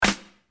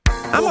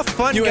I'm a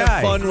fun you guy. You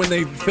have fun when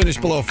they finish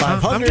below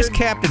 500. I'm just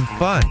Captain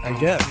Fun. I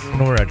guess.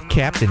 Or a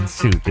captain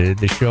suit,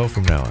 the show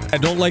from now on. I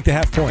don't like the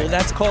half point. Well,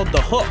 that's called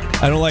the hook.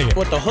 I don't like it.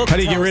 What the hook How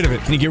do you get rid of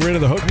it? Can you get rid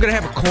of the hook? I'm going to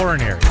have a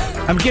coronary.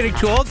 I'm getting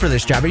too old for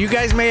this job, but you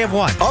guys may have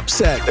won.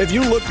 Upset. If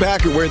you look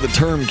back at where the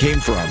term came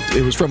from,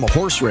 it was from a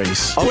horse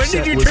race. When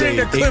did you turn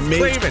into Cliff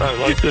Clavin? I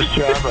like this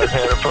job. I've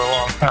had it for a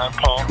long time,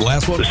 Paul.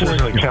 Last one. This is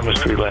a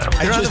chemistry lab.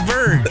 You're on the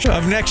verge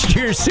of next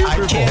year's Super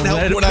Bowl. I can't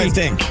help what I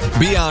think.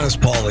 Be honest,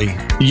 Paulie.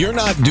 You're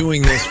not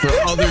doing this for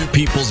other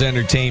people's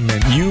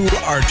entertainment. You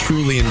are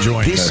truly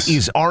enjoying this. This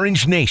is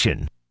Orange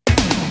Nation.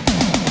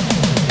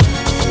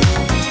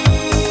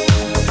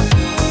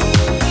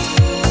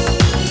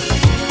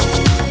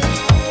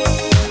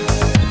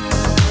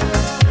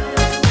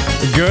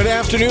 Good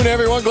afternoon,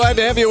 everyone. Glad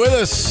to have you with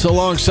us.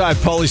 Alongside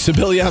Paulie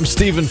Sibilia, I'm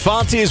Stephen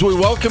Fonte as we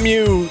welcome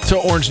you to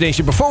Orange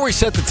Nation. Before we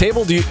set the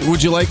table,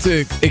 would you like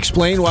to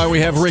explain why we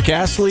have Rick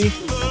Astley?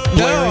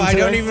 No, I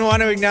don't even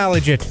want to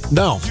acknowledge it.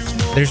 No.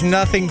 There's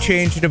nothing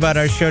changed about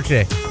our show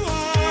today.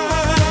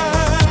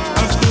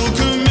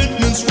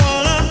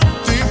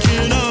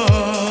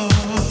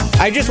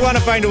 I just want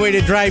to find a way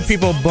to drive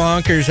people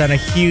bonkers on a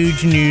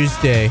huge news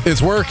day.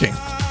 It's working.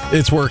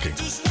 It's working.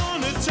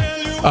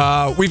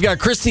 We've got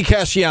Christy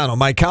Casciano,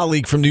 my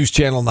colleague from News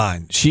Channel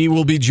 9. She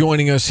will be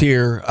joining us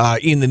here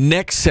in the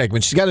next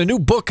segment. She's got a new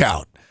book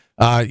out.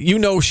 You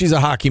know she's a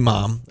hockey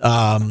mom.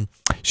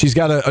 She's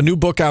got a new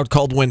book out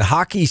called When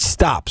Hockey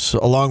Stops,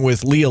 along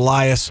with Lee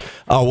Elias.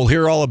 We'll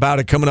hear all about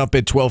it coming up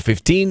at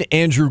 12:15.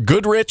 Andrew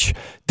Goodrich,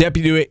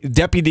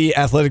 Deputy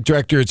Athletic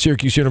Director at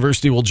Syracuse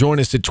University, will join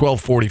us at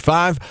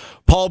 12:45.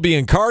 Paul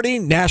Biancardi,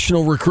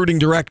 National Recruiting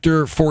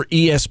Director for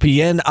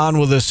ESPN, on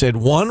with us at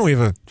 1. We have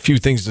a few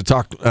things to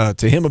talk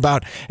to him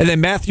about. And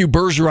then Matthew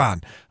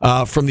Bergeron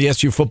from the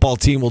SU football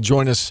team will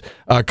join us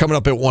coming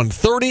up at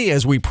 1:30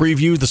 as we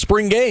preview the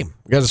spring game.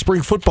 We got a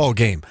spring football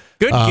game.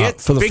 Good get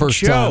for the big first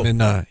show.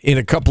 time in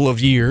a couple of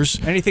years.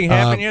 Anything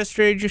happened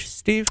yesterday,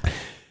 Steve?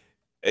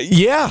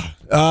 Yeah.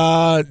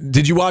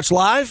 Did you watch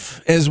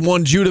live as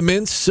one Judah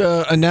Mintz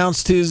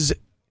announced his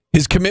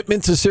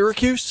commitment to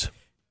Syracuse?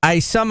 I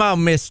somehow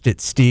missed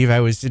it, Steve. I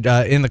was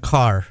in the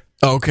car.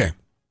 Oh, okay.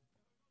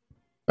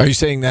 Are you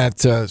saying that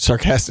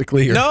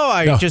sarcastically? Or? No,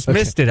 I just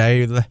missed it.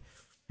 I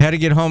had to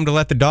get home to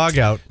let the dog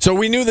out. So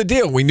we knew the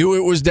deal. We knew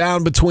it was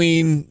down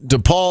between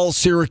DePaul,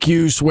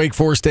 Syracuse, Wake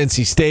Forest,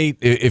 NC State.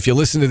 If you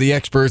listen to the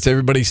experts,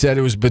 everybody said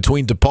it was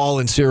between DePaul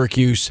and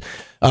Syracuse.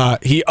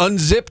 He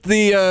unzipped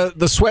the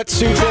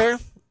sweatsuit there,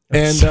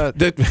 and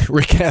that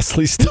Rick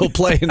Astley's still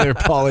playing there,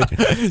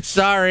 Paulie.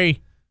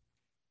 Sorry.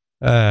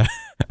 I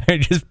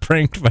just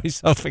pranked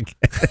myself again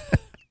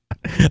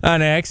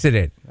on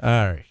accident. All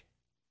right.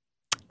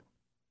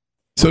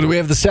 So do we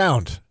have the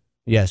sound?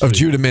 Yes. Of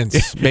Judah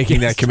Mintz making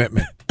that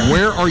commitment.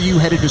 Where are you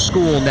headed to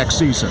school next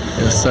season?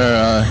 Yes,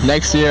 sir.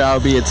 Next year I'll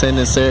be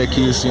attending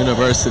Syracuse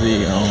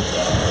University.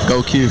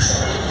 Go 'Cuse.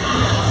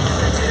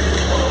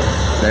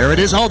 There it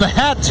is. Oh, the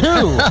hat,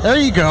 too. There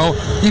you go.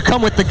 You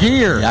come with the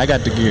gear. Yeah, I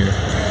got the gear.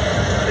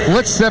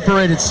 What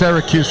separated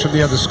Syracuse from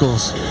the other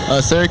schools?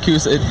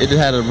 Syracuse, it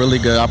had a really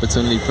good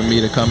opportunity for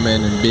me to come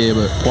in and be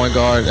able to point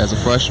guard as a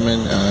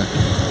freshman.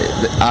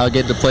 I'll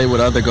get to play with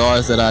other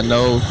guards that I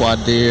know,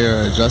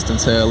 Quadir or Justin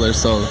Taylor.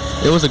 So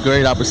it was a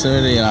great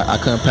opportunity, and I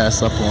couldn't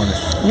pass up on it.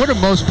 What do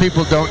most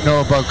people don't know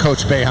about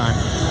Coach Boeheim?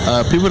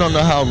 People don't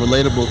know how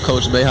relatable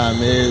Coach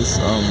Boeheim is.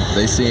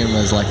 They see him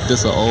as like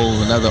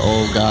another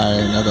old guy,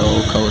 another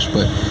old coach,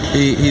 but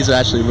he's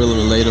actually really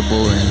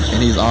relatable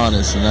and he's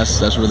honest, and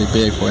that's really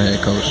big for a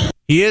head coach.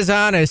 He is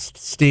honest,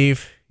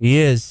 Steve. He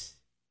is.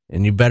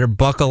 And you better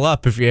buckle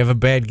up if you have a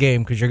bad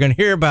game, because you're going to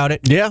hear about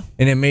it. Yeah.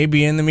 And it may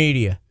be in the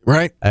media.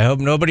 Right. I hope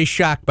nobody's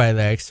shocked by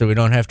that, so we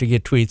don't have to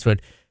get tweets when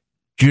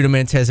Judah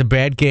Mintz has a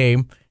bad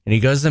game, and he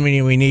goes to the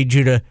meeting, we need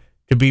you to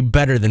be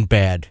better than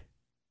bad.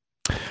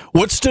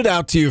 What stood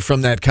out to you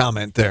from that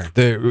comment there?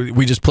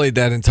 We just played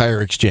that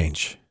entire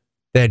exchange.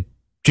 That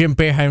Jim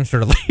Boeheim's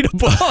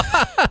relatable.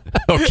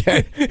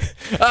 Okay.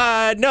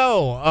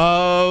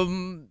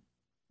 No.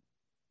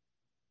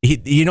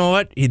 You know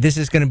what? This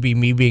is going to be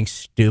me being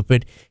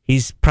stupid.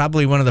 He's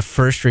probably one of the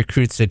first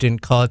recruits that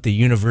didn't call it the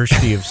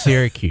University of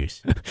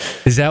Syracuse.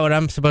 Is that what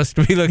I'm supposed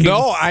to be looking?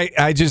 No, I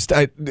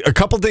a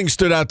couple things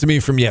stood out to me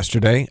from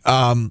yesterday.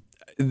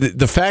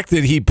 The fact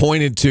that he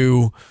pointed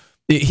to,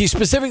 he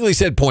specifically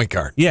said point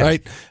guard, yes.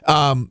 Right?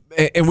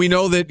 And we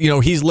know that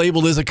he's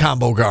labeled as a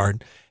combo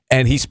guard,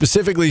 and he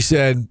specifically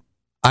said,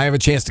 I have a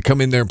chance to come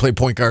in there and play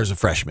point guard as a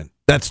freshman.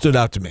 That stood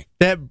out to me.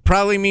 That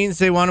probably means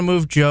they want to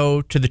move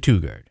Joe to the 2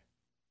 guard.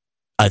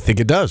 I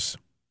think it does.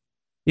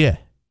 Yeah.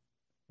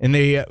 And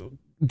they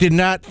did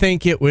not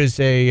think it was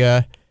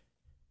an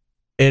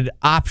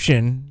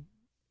option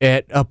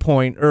at a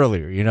point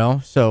earlier,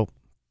 so.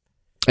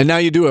 And now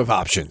you do have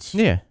options.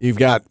 Yeah. You've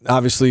got,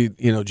 obviously,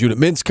 Judah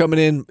Mintz coming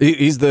in.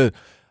 He's the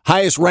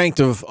highest ranked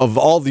of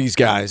all these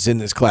guys in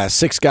this class.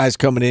 6 guys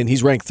coming in.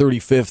 He's ranked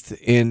 35th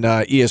in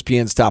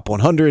ESPN's top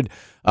 100.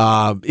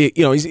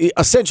 He's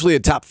essentially a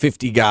top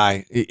 50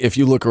 guy if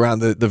you look around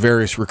the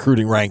various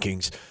recruiting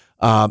rankings.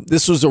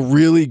 This was a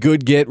really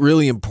good get,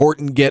 really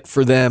important get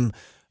for them.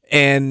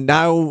 And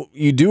now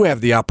you do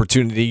have the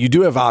opportunity. You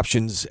do have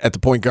options at the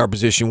point guard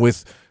position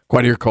with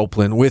Quadir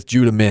Copeland, with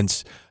Judah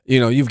Mintz.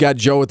 You've got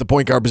Joe at the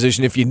point guard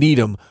position if you need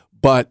him,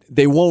 but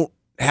they won't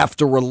have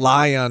to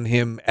rely on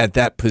him at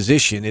that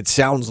position, it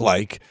sounds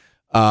like.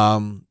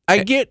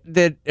 I get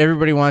that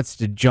everybody wants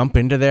to jump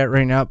into that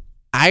right now.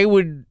 I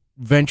would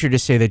venture to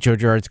say that Joe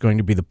Girard's going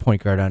to be the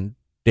point guard on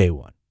day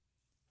one.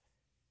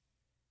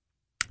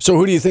 So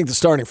who do you think the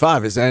starting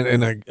five is?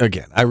 And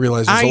again, I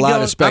realize there's a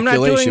lot of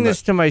speculation. I'm not doing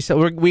this to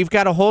myself. We've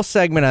got a whole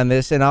segment on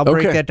this, and I'll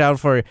break that down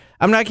for you.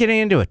 I'm not getting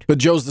into it. But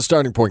Joe's the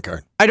starting point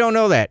guard. I don't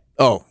know that.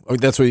 Oh,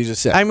 that's what you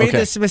just said. I made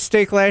this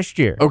mistake last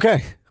year.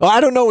 Okay. Well,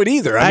 I don't know it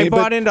either. I mean,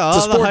 bought into all the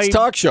sports hype.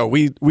 talk show.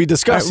 We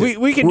discuss it.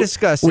 We can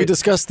discuss it. We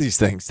discuss these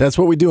things. That's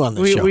what we do on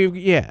this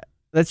show.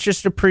 Let's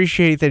just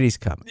appreciate that he's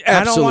coming. Absolutely.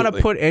 I don't want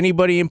to put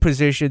anybody in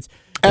positions,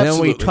 and then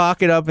we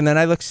talk it up, and then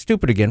I look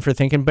stupid again for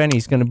thinking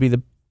Benny's going to be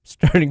the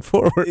starting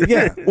forward.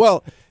 Yeah.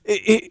 Well,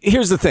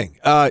 here's the thing.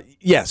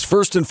 Yes,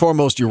 first and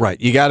foremost, you're right.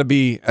 You got to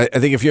be. I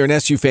think if you're an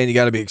SU fan, you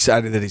got to be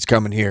excited that he's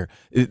coming here.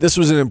 This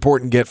was an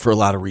important get for a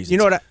lot of reasons. You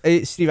know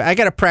what, Steve? I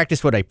got to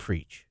practice what I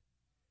preach.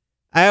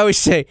 I always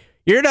say,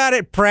 you're not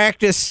at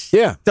practice.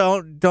 Yeah.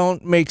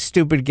 Don't make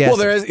stupid guesses.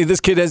 Well,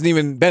 this kid hasn't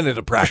even been at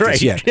a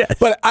practice yet. Yes.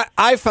 But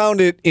I found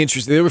it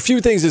interesting. There were a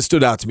few things that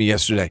stood out to me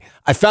yesterday.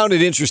 I found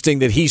it interesting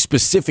that he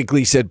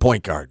specifically said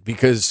point guard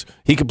because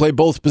he could play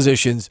both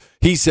positions.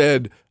 He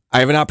said, I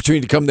have an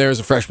opportunity to come there as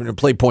a freshman and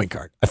play point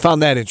guard. I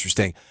found that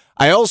interesting.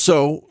 I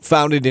also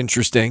found it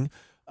interesting,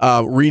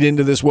 read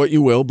into this what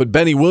you will, but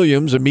Benny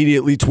Williams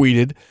immediately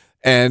tweeted,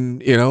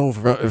 and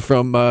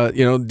from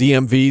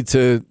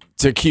DMV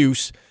to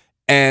Cuse,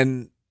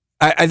 and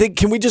I think,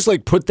 can we just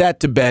put that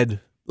to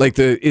bed?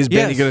 Is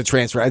Benny going to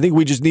transfer? I think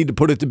we just need to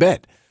put it to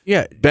bed.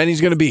 Yeah,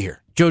 Benny's going to be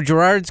here. Joe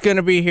Girard's going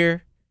to be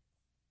here.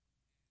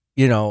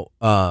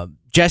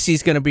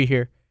 Jesse's going to be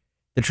here.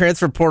 The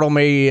transfer portal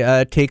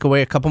may take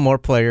away a couple more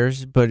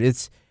players, but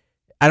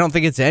I don't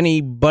think it's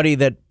anybody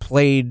that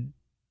played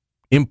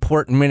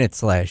important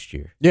minutes last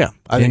year. Yeah,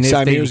 I think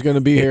Samir's going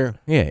to be here.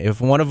 Yeah,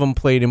 if one of them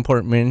played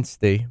important minutes,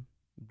 they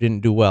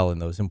didn't do well in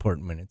those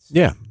important minutes.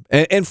 Yeah,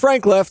 and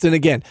Frank left, and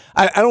again,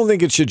 I don't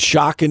think it should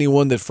shock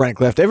anyone that Frank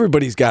left.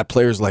 Everybody's got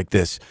players like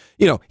this.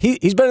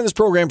 He's been in this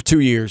program for 2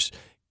 years.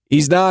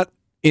 He's not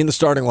in the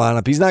starting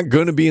lineup. He's not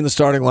going to be in the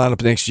starting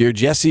lineup next year.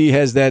 Jesse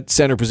has that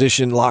center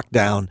position locked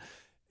down.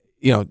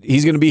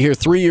 He's going to be here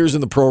 3 years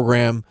in the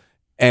program,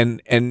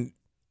 and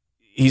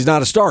he's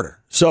not a starter.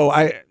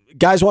 So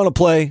guys want to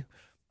play.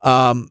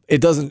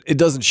 It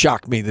doesn't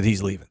shock me that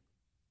he's leaving.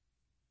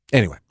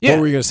 Anyway, what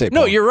were you going to say,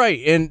 Paul? No, you're right.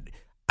 And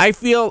I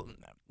feel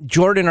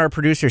Jordan, our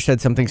producer,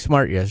 said something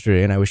smart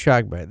yesterday, and I was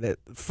shocked by it. That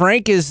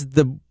Frank is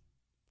the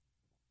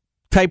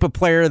type of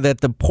player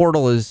that the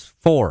portal is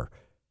for,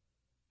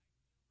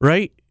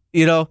 right?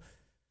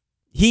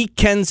 He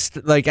can,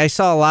 I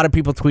saw a lot of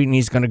people tweeting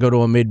he's going to go to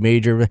a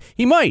mid-major.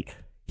 He might.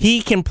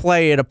 He can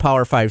play at a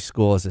Power 5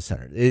 school as a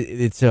center.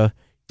 It's a,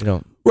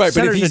 right,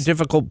 center's a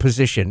difficult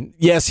position.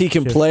 Yes, he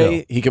can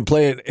play. He can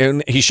play it,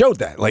 and he showed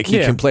that. He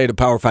can play at a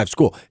Power 5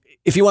 school.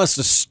 If he wants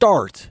to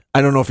start,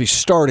 I don't know if he's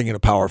starting at a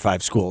Power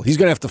 5 school. He's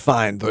going to have to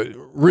find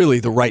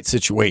the right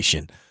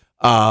situation.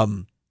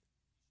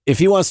 If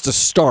he wants to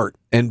start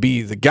and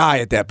be the guy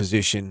at that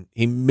position,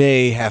 he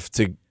may have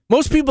to.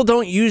 Most people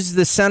don't use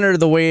the center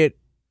the way it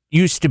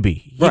used to be.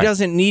 He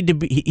doesn't need to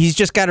be. He's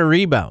just got to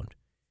rebound.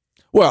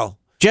 Well,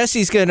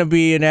 Jesse's going to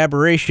be an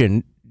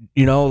aberration.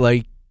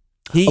 A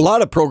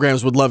lot of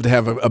programs would love to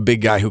have a big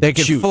guy who can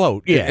shoot,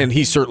 float. Yeah, and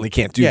he certainly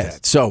can't do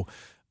that. So,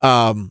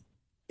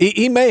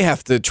 he may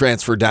have to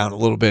transfer down a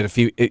little bit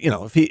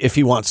if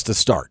he wants to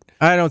start.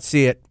 I don't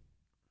see it.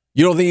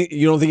 You don't think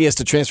he has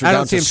to transfer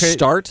down to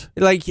start?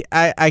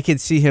 I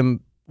could see him.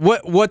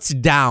 What's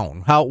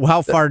down?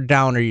 How far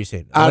down are you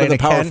saying? Out of the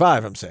Power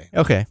 5, I'm saying.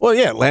 Okay. Well,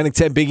 yeah, Atlantic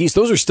 10, Big East,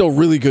 those are still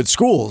really good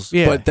schools,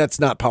 but that's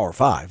not Power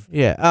 5.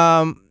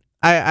 Yeah.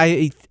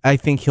 I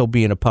think he'll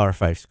be in a Power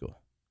 5 school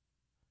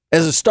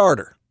as a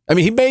starter. I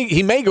mean,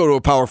 he may go to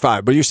a Power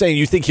 5, but you're saying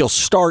you think he'll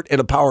start at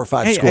a Power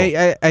 5 school.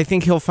 I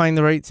think he'll find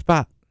the right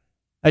spot.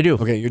 I do.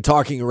 Okay, you're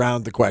talking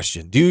around the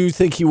question. Do you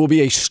think he will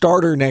be a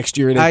starter next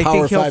year in a Power 5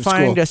 school? I think he'll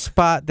find a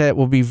spot that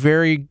will be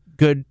very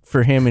good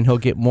for him, and he'll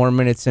get more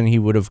minutes than he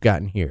would have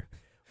gotten here,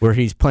 where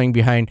he's playing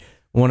behind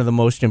one of the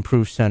most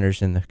improved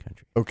centers in the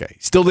country. Okay.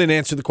 Still didn't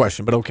answer the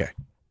question, but okay.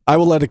 I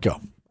will let it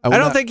go. I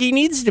don't think he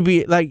needs to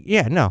be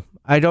no.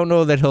 I don't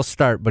know that he'll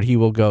start, but he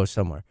will go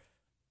somewhere.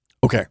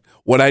 Okay.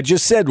 What I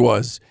just said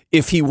was,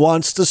 if he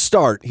wants to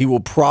start, he will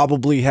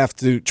probably have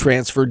to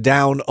transfer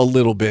down a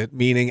little bit,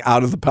 meaning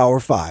out of the Power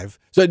 5.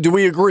 So do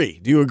we agree?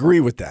 Do you agree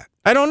with that?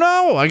 I don't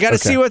know. I got to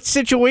see what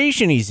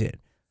situation he's in.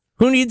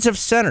 Who needs a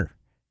center?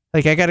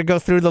 I got to go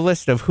through the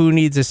list of who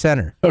needs a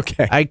center.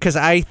 Okay. Because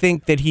I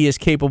think that he is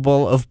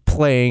capable of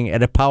playing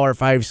at a Power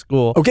 5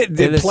 school. Okay,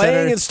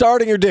 playing and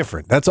starting are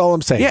different. That's all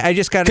I'm saying. Yeah, I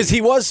just got to... Because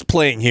he was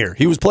playing here.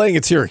 He was playing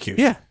at Syracuse.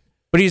 Yeah.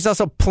 But he's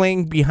also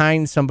playing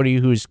behind somebody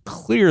who's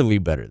clearly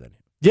better than him.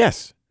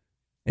 Yes.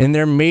 And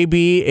there may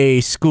be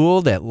a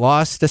school that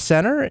lost a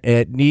center.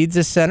 It needs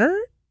a center,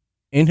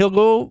 and he'll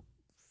go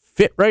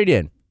fit right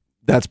in.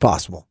 That's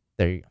possible.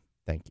 There you go.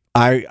 Thank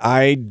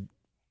you.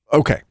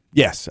 Okay.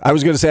 Yes. I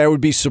was going to say I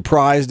would be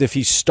surprised if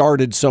he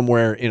started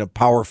somewhere in a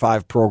Power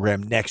 5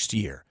 program next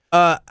year.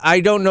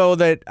 I don't know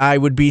that I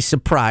would be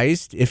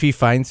surprised if he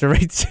finds the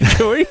right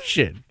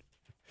situation.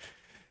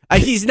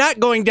 He's not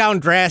going down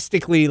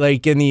drastically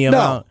like in the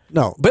amount.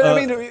 No. But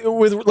I mean,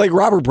 with like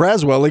Robert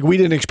Braswell, like we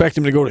didn't expect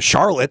him to go to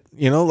Charlotte.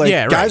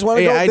 Guys want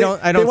to go.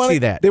 I don't see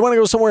that. They want to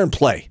go somewhere and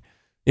play.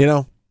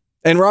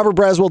 And Robert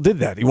Braswell did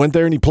that. He went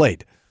there and he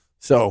played.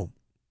 So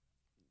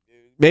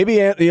maybe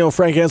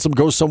Frank Anselm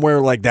goes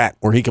somewhere like that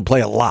where he can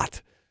play a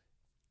lot.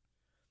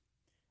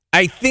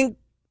 I think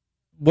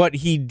what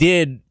he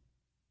did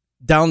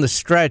down the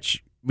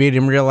stretch made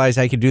him realize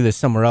I could do this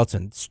somewhere else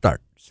and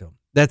start. So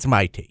that's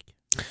my take.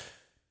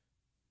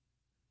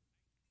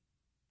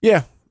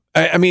 Yeah.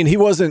 I mean, he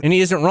wasn't. And he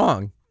isn't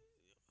wrong.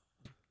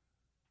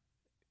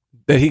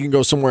 That he can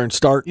go somewhere and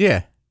start.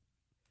 Yeah.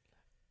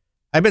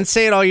 I've been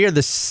saying all year,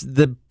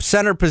 the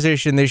center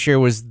position this year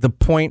was the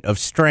point of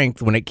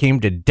strength when it came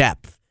to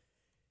depth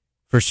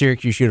for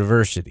Syracuse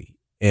University.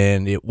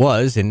 And it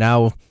was, and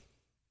now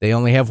they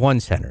only have one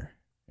center.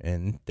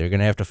 And they're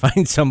going to have to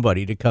find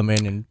somebody to come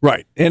in and...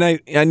 Right. And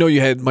I know you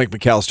had Mike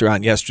McAllister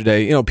on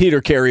yesterday.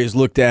 Peter Carey has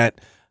looked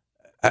at...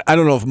 I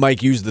don't know if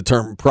Mike used the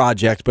term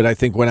project, but I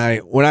think when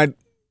I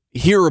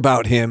hear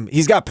about him,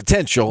 he's got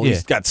potential. Yeah.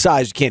 He's got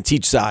size. You can't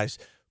teach size.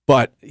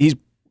 But he's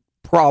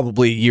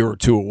probably a year or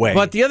two away.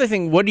 But the other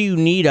thing, what do you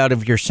need out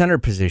of your center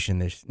position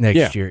this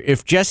next year?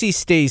 If Jesse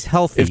stays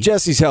healthy... If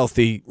Jesse's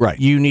healthy, right.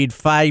 You need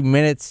 5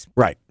 minutes.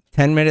 Right.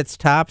 10 minutes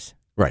tops.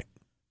 Right.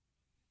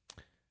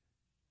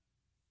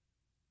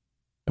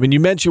 I mean, you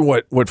mentioned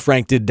what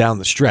Frank did down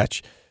the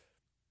stretch.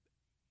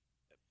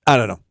 I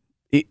don't know.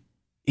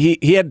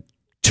 He had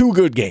 2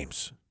 good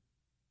games.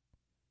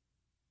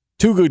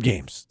 2 good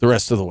games the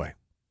rest of the way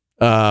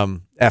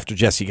after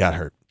Jesse got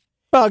hurt.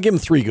 Well, I'll give him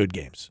 3 good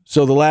games.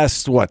 So the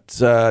last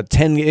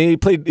 10 he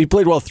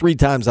played well 3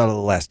 times out of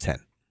the last 10.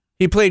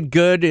 He played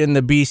good in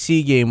the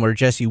BC game where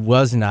Jesse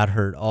was not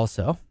hurt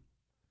also.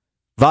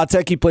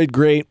 Vatek, he played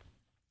great.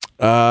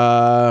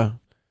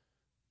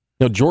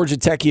 Georgia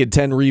Tech, he had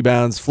 10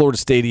 rebounds. Florida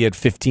State, he had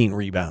 15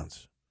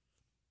 rebounds.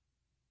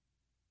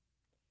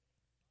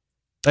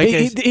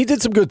 He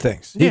did some good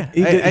things. Yeah,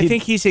 I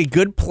think he's a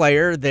good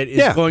player that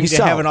is going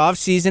to have an off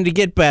season to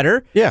get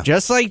better. Yeah,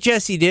 just like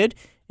Jesse did,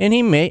 and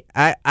he may.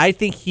 I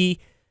think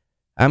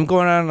I'm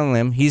going out on a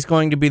limb. He's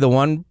going to be the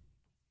one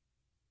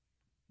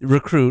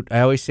recruit.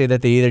 I always say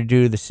that they either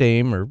do the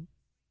same or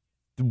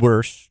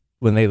worse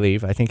when they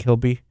leave. I think he'll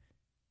be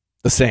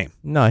the same.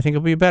 No, I think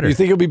he'll be better. You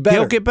think he'll be better?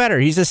 He'll get better.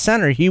 He's a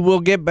center. He will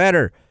get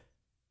better.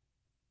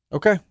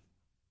 Okay.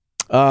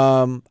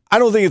 I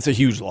don't think it's a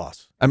huge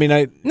loss. I mean,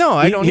 I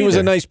don't. He was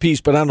a nice piece,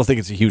 but I don't think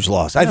it's a huge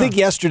loss. No. I think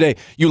yesterday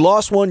you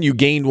lost one, you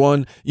gained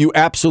one. You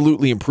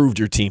absolutely improved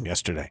your team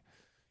yesterday.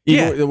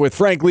 Even with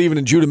Frank leaving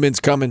and Judah Mintz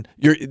coming,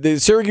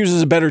 Syracuse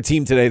is a better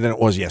team today than it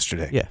was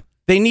yesterday. Yeah,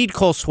 they need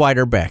Cole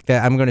Swider back.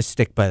 I'm going to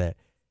stick by that.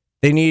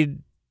 They need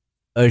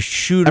a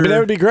shooter. I mean, that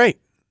would be great.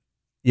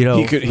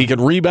 He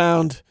could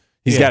rebound.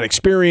 He's got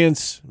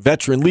experience,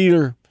 veteran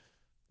leader.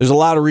 There's a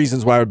lot of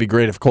reasons why it would be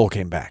great if Cole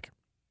came back.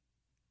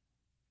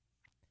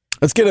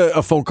 Let's get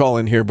a phone call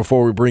in here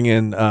before we bring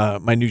in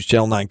my News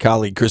Channel 9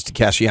 colleague, Christy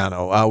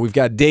Casciano. We've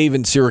got Dave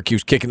in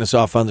Syracuse kicking us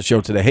off on the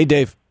show today. Hey,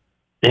 Dave.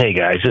 Hey,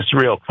 guys, just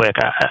real quick.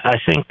 I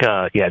think,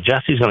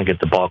 Jesse's going to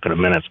get the bulk of the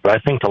minutes, but I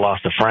think the loss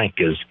of Frank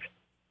is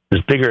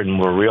bigger than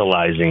we're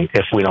realizing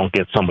if we don't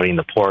get somebody in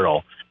the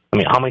portal. I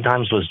mean, how many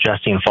times was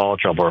Jesse in foul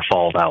trouble or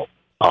fouled out?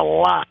 A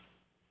lot.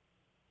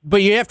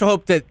 But you have to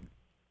hope that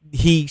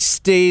he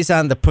stays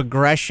on the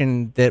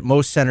progression that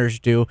most centers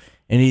do,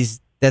 and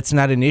that's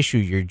not an issue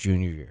your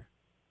junior year.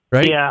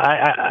 Right? Yeah,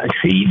 I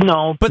see.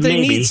 No, but they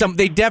maybe.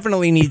 They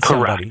definitely need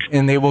somebody,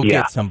 and they will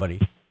get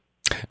somebody.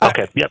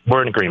 Okay, yep,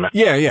 we're in agreement.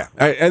 Yeah.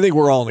 I think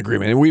we're all in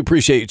agreement, and we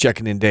appreciate you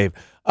checking in, Dave.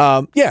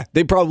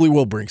 They probably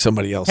will bring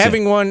somebody else.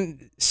 Having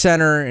one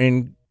center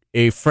and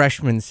a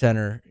freshman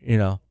center,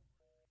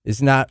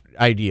 is not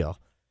ideal.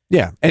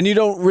 Yeah, and you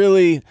don't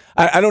really.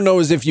 I don't know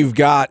as if you've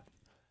got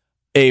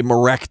a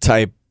Marek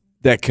type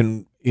that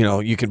can.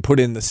 You can put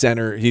in the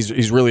center.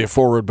 He's really a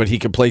forward, but he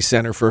can play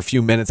center for a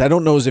few minutes. I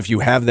don't know as if you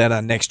have that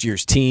on next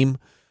year's team.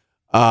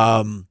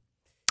 John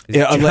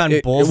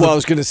Bull. Well, I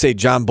was going to say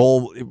John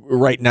Bull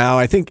right now.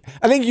 I think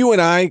you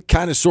and I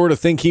kind of sort of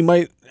think he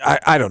might.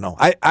 I don't know.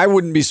 I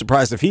wouldn't be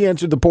surprised if he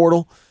entered the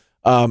portal.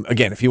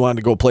 Again, if he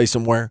wanted to go play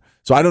somewhere.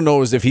 So I don't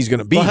know as if he's going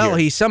to be here. Hell,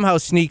 he somehow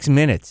sneaks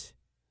minutes.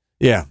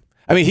 Yeah.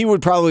 I mean, he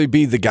would probably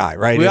be the guy,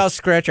 right? We all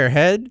scratch our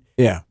head.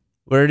 Yeah.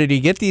 Where did he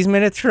get these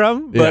minutes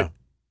from? Yeah. But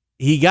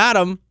he got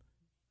them.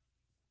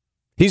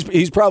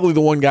 He's probably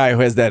the one guy who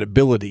has that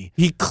ability.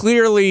 He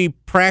clearly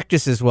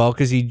practices well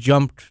because he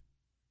jumped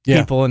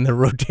people in the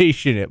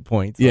rotation at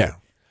points. Yeah.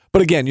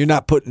 But again, you're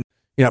not putting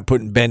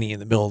Benny in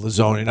the middle of the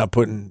zone. You're not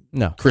putting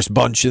Chris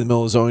Bunch in the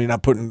middle of the zone. You're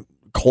not putting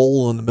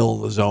Cole in the middle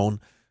of the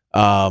zone.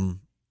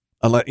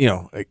 Unless,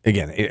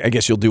 again, I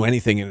guess you'll do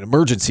anything in an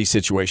emergency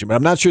situation, but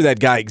I'm not sure that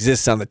guy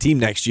exists on the team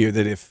next year.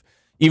 That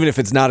even if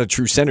it's not a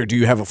true center, do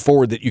you have a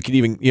forward that you could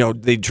even,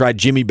 they tried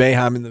Jimmy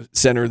Boeheim in the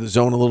center of the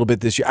zone a little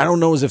bit this year. I don't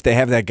know as if they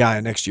have that guy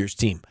on next year's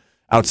team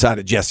outside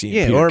of Jesse.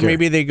 And Peter or Carey.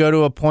 maybe they go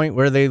to a point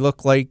where they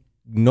look like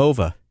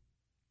Nova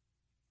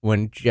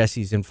when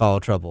Jesse's in foul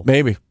trouble.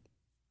 Maybe.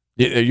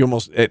 You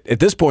almost at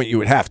this point you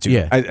would have to.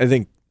 Yeah. I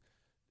think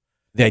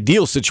the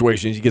ideal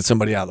situation is you get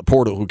somebody out of the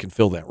portal who can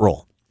fill that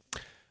role.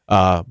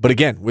 But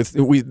again,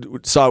 we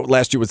saw it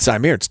last year with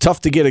Symir. It's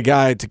tough to get a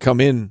guy to come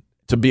in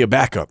to be a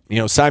backup.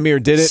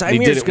 Symir did it. He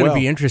did Symir's it going to well.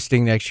 be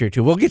interesting next year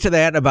too. We'll get to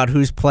that about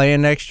who's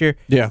playing next year.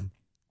 Yeah,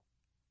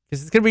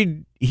 because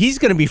he's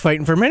going to be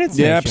fighting for minutes.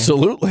 Yeah, next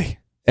year.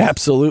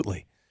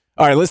 Absolutely.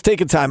 All right, let's take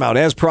a timeout.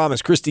 As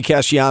promised, Christy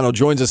Casciano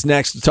joins us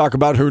next to talk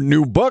about her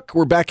new book.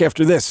 We're back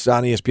after this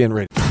on ESPN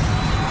Radio.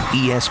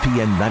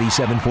 ESPN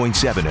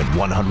 97.7 and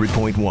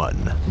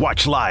 100.1.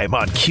 Watch live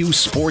on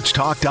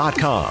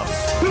QSportsTalk.com.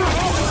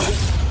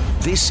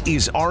 This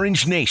is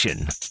Orange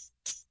Nation.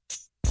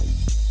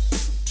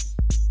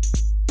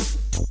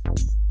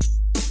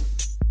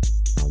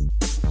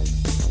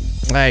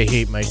 I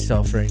hate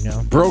myself right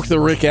now. Broke the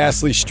Rick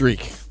Astley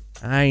streak.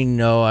 I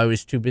know. I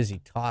was too busy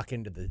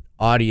talking to the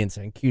audience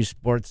on Q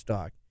Sports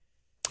Talk.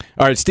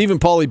 All right, Stephen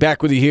Pauly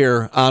back with you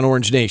here on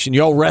Orange Nation.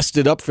 You all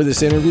rested up for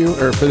this interview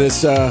or for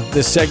this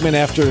segment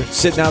after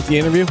sitting out the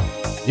interview?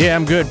 Yeah,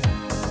 I'm good.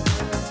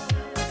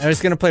 I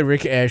was going to play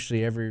Rick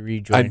Astley every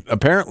rejoin.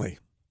 Apparently.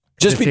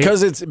 Just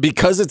because it's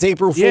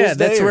April Fool's Day? Yeah,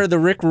 that's where the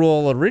Rick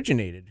roll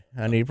originated,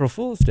 on April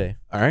Fool's Day.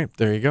 All right,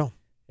 there you go.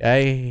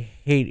 I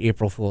hate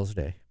April Fool's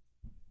Day.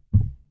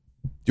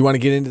 Do you want to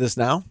get into this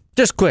now?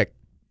 Just quick.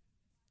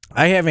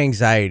 I have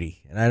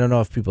anxiety, and I don't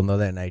know if people know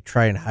that, and I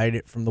try and hide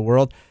it from the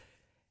world.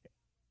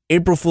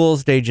 April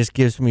Fool's Day just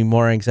gives me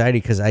more anxiety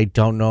because I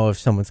don't know if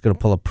someone's going to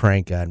pull a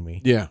prank on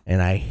me. Yeah.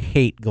 And I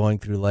hate going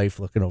through life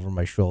looking over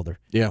my shoulder.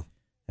 Yeah.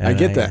 And I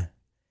get that.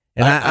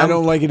 And I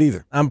don't like it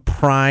either. I'm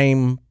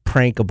prime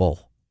prankable,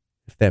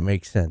 if that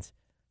makes sense.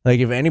 Like,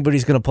 if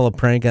anybody's going to pull a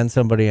prank on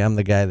somebody, I'm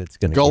the guy that's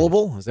going to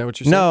Gullible? Is that what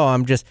you're saying? No,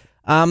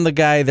 I'm the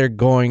guy they're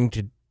going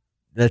to.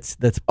 That's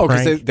Oh,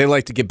 prank. because they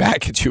like to get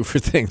back at you for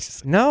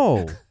things.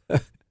 No,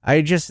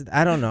 I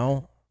don't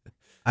know.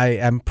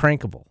 I'm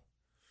prankable,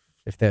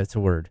 if that's a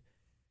word.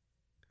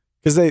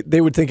 Because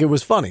they would think it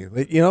was funny.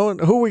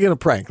 Who are we going to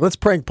prank? Let's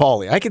prank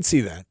Pauly. I can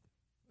see that.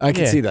 I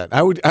can see that.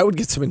 I would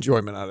get some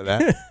enjoyment out of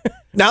that.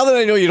 Now that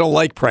I know you don't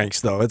like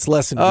pranks, though, it's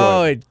less enjoyable.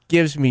 Oh, it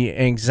gives me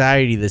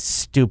anxiety this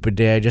stupid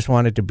day. I just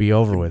want it to be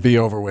over with. Be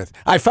over with.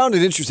 I found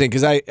it interesting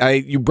because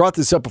you brought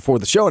this up before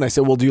the show, and I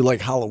said, well, do you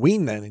like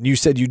Halloween then? And you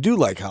said you do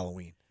like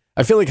Halloween.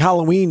 I feel like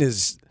Halloween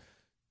is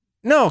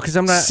No, because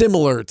I'm not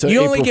similar to You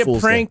April only get Fool's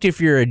pranked Day. if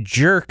you're a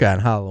jerk on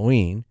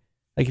Halloween.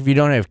 Like if you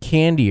don't have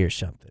candy or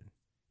something.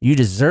 You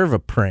deserve a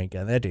prank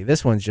on that day.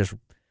 This one's just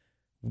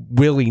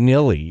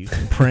willy-nilly. You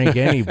can prank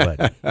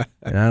anybody.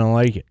 And I don't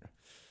like it.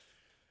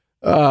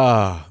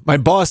 My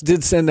boss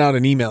did send out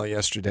an email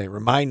yesterday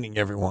reminding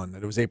everyone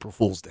that it was April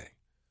Fool's Day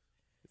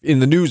in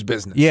the news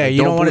business. Yeah, Like,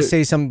 you don't want to believe-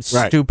 say something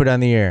Right. stupid on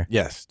the air.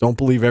 Yes, don't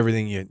believe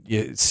everything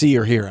you see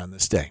or hear on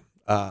this day.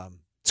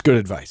 It's good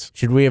advice.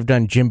 Should we have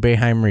done Jim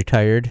Boeheim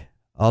retired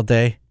all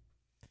day?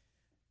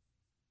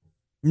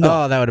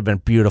 No, Oh, that would have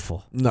been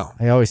beautiful. no.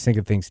 I always think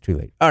of things too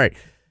late. All right.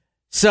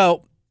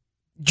 So,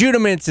 Judah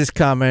Mintz is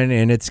coming,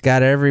 and it's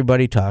got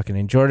everybody talking.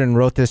 And Jordan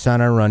wrote this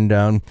on our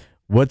rundown.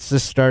 What's the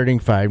starting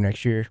five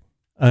next year?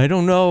 I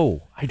don't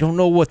know. I don't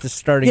know what the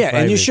starting five is. Yeah,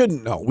 and you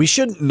shouldn't know. We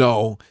shouldn't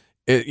know,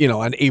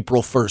 on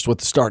April 1st what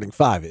the starting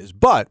five is.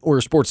 But we're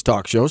a sports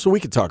talk show, so we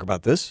can talk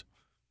about this.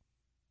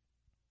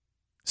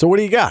 So what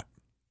do you got?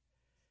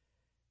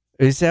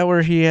 Is that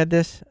where he had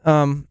this?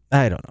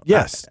 I don't know.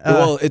 Yes.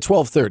 Well, it's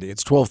 12:30.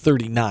 It's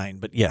 12:39,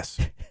 but yes.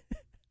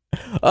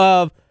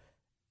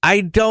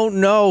 I don't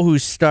know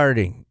who's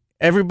starting.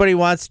 Everybody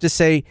wants to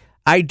say,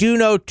 I do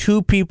know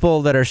two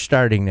people that are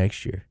starting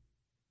next year.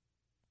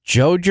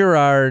 Joe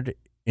Girard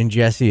and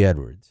Jesse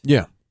Edwards.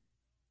 Yeah.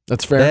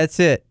 That's fair. That's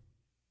it.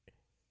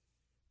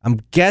 I'm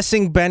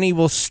guessing Benny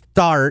will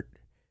start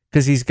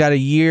because he's got a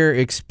year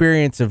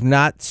experience of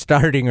not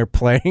starting or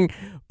playing,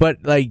 but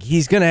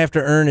he's going to have to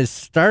earn his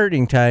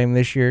starting time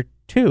this year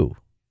too.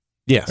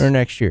 Yes. Or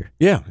next year.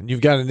 Yeah, and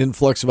you've got an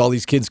influx of all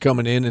these kids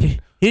coming in, and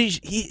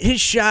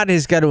His shot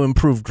has got to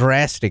improve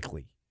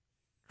drastically.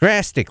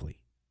 Drastically.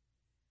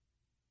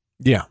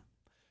 yeah.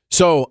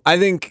 So I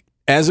think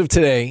as of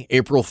today,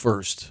 April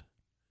 1st,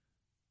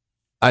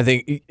 I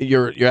think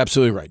you're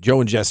absolutely right. Joe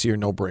and Jesse are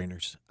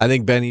no-brainers. I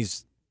think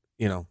Benny's,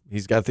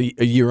 he's got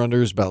a year under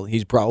his belt.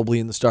 He's probably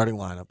in the starting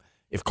lineup.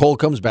 If Cole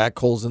comes back,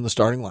 Cole's in the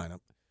starting lineup.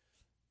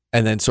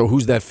 And then, so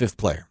who's that fifth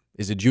player?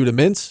 Is it Judah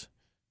Mintz?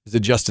 Is it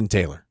Justin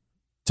Taylor?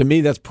 To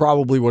me, that's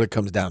probably what it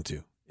comes down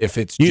to. If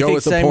it's You Joe think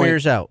at the point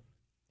Symir's out?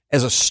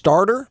 as a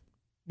starter,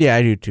 Yeah,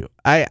 I do too.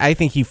 I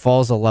think he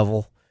falls a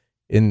level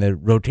in the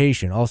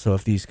rotation also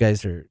if these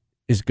guys are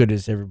as good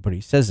as everybody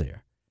says they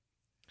are.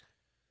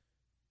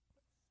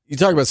 you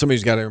talk about somebody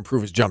who's got to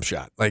improve his jump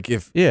shot. Like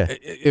if Yeah.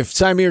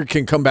 Symir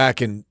can come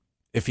back and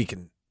if he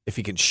can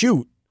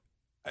shoot,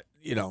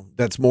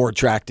 that's more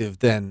attractive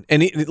than.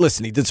 And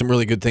listen, he did some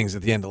really good things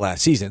at the end of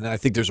last season, and I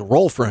think there's a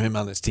role for him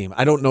on this team.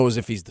 I don't know as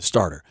if he's the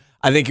starter.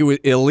 I think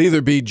it'll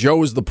either be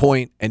Joe is the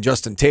point and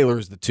Justin Taylor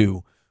is the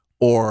 2,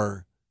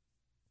 or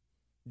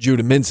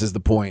Judah Mintz is the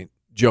point,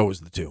 Joe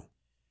is the 2.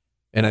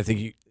 And I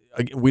think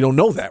we don't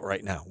know that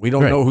right now. We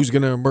don't know who's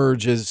going to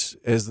emerge as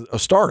a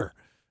starter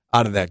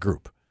out of that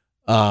group.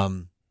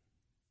 So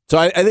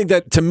I think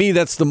that, to me,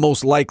 that's the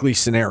most likely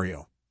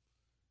scenario,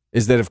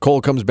 is that if Cole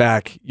comes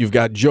back, you've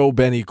got Joe,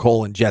 Benny,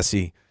 Cole, and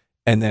Jesse,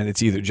 and then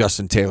it's either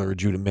Justin Taylor or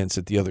Judah Mintz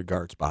at the other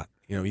guard spot.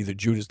 Either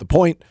Judah's the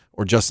point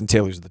or Justin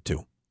Taylor's the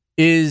 2.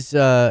 Is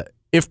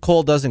if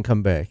Cole doesn't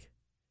come back?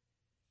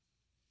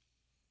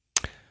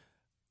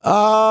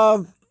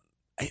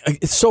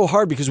 It's so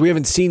hard because we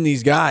haven't seen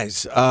these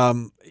guys.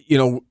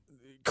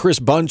 Chris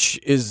Bunch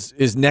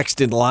is next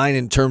in line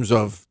in terms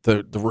of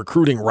the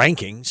recruiting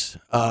rankings.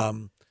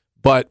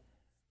 But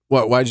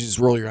why'd you just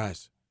roll your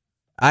eyes?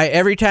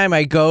 Every time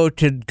I go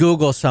to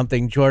Google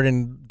something,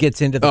 Jordan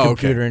gets into the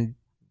computer and.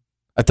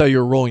 I thought you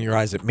were rolling your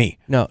eyes at me.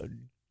 No,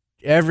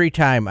 every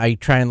time I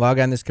try and log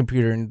on this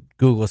computer and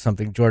Google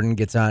something, Jordan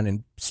gets on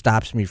and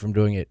stops me from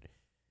doing it.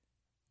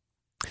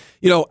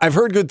 I've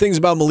heard good things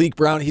about Malik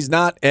Brown. He's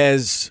not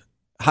as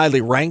highly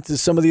ranked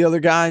as some of the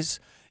other guys.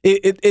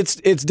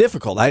 It's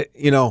difficult.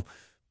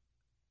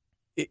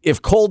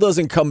 If Cole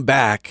doesn't come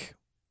back,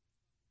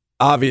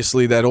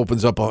 obviously that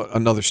opens up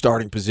another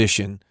starting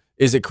position.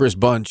 Is it Chris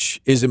Bunch?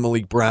 Is it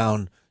Malik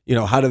Brown?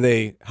 How do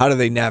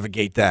they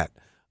navigate that?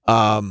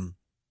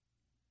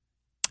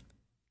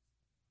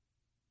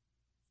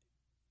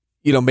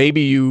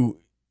 Maybe you'd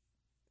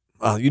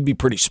be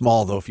pretty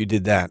small though if you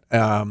did that.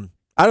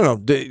 I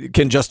don't know.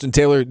 Can Justin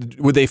Taylor?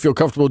 Would they feel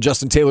comfortable with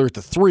Justin Taylor at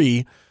the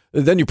 3?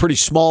 Then you're pretty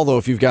small though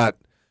if you've got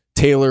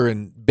Taylor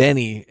and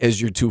Benny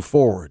as your 2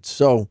 forwards.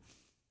 So,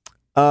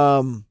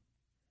 all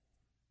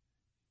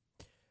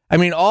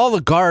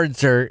the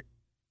guards are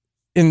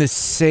in the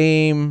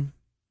same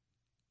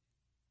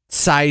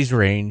size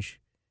range.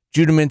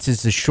 Judah Mintz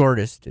is the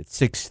shortest at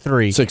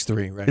 6'3".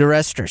 6'3", right. The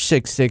rest are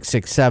 6'6",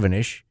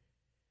 6'7"-ish.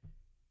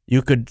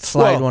 You could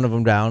slide one of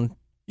them down.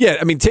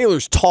 Yeah,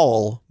 Taylor's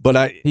tall, but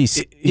I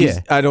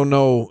don't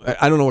know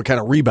what kind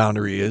of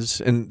rebounder he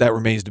is, and that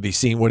remains to be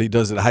seen what he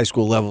does at a high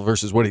school level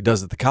versus what he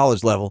does at the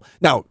college level.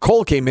 Now,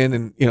 Cole came in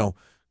and,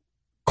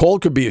 Cole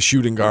could be a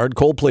shooting guard.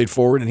 Cole played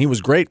forward, and he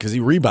was great because he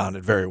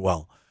rebounded very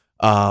well.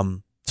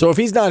 So if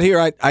he's not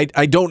here,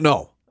 I don't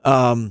know.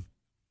 I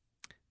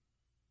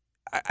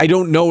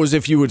don't know as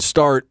if you would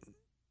start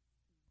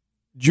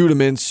Judah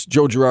Mintz,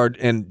 Joe Girard,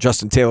 and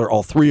Justin Taylor,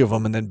 all 3 of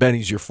them, and then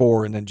Benny's your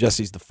 4, and then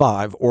Jesse's the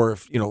 5. Or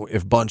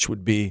if Bunch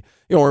would be,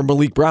 or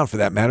Malik Brown for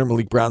that matter.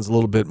 Malik Brown's a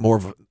little bit more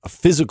of a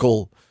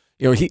physical.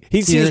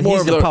 He seems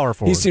more of the power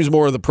forward. He seems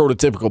more of the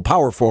prototypical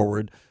power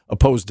forward,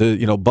 opposed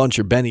to Bunch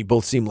or Benny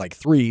both seem like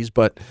 3s.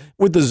 But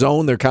with the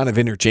zone, they're kind of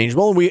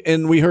interchangeable.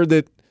 And we heard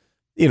that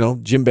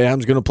Jim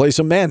Boeheim's going to play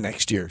some man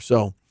next year,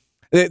 so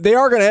they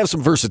are going to have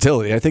some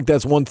versatility. I think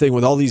that's one thing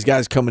with all these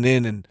guys coming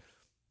in and.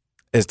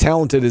 As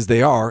talented as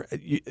they are,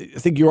 I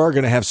think you are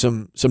going to have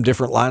some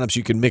different lineups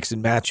you can mix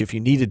and match if you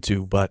needed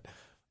to. But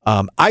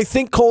I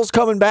think Cole's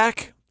coming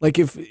back. Like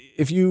if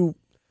you,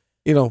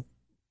 I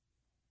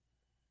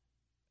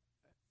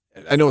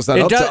know it's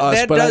not up to us,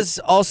 that but does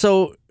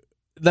also.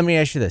 Let me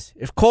ask you this: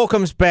 if Cole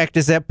comes back,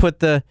 does that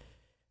put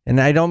and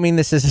I don't mean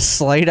this as a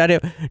slight on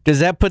it, does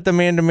that put the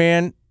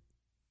man-to-man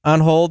on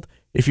hold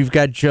if you've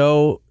got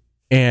Joe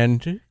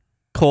and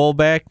Cole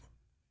back?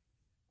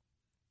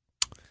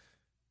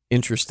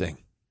 Interesting.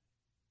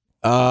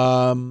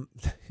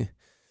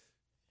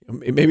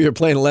 Maybe they're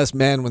playing less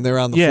man when they're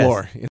on the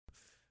floor.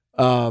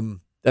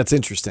 That's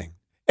interesting.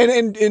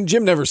 And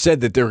Jim never said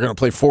that they were going to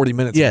play 40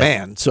 minutes of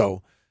man.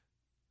 So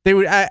they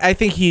would. I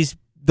think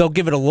they'll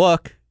give it a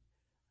look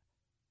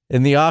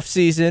in the off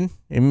season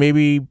and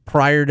maybe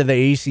prior to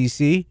the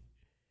ACC.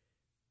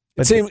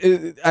 But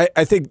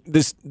I think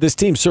this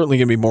team's certainly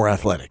going to be more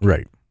athletic,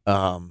 right?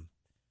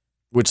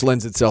 Which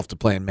lends itself to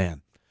playing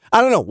man. I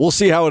don't know. We'll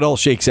see how it all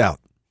shakes out.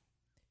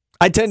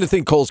 I tend to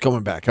think Cole's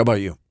coming back. How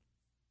about you?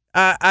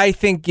 I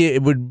think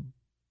it would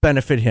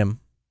benefit him.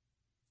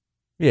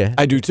 Yeah.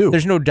 I do too.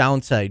 There's no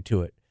downside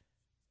to it.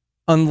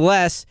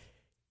 Unless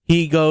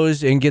he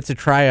goes and gets a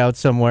tryout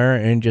somewhere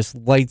and just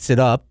lights it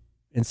up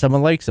and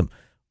someone likes him.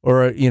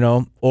 Or, a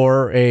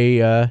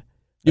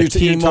You're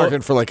talking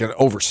for like an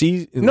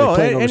overseas? No,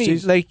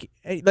 overseas? Like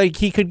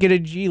he could get a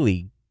G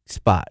League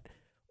spot.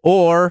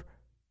 Or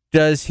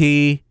does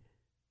he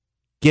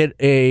get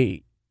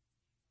a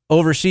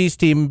overseas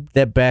team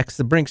that backs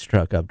the Brinks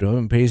truck up to him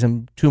and pays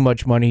him too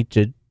much money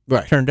to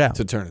turn down?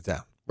 To turn it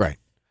down. Right.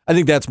 I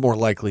think that's more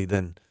likely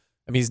than,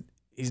 he's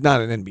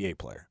not an NBA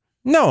player.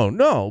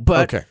 No,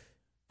 but okay.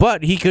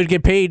 But he could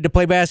get paid to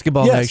play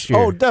basketball next year.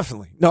 Oh,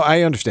 definitely. No,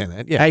 I understand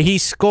that. Yeah. He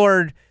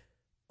scored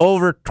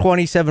over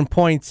 27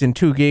 points in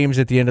 2 games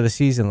at the end of the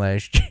season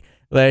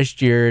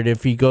last year, and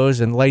if he goes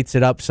and lights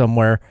it up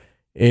somewhere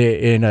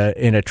in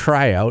a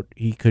tryout,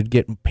 he could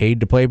get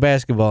paid to play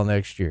basketball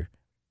next year.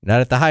 Not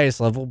at the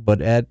highest level,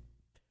 but at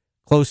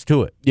close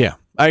to it. Yeah,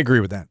 I agree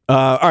with that.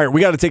 All right,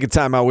 we got to take a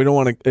timeout. We don't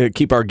want to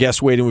keep our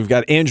guests waiting. We've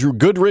got Andrew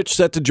Goodrich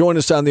set to join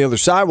us on the other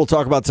side. We'll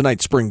talk about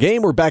tonight's spring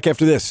game. We're back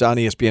after this on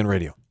ESPN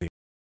Radio.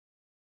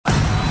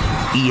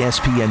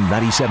 ESPN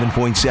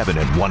 97.7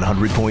 and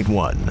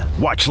 100.1.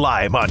 Watch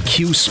live on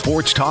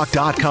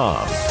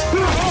QSportsTalk.com.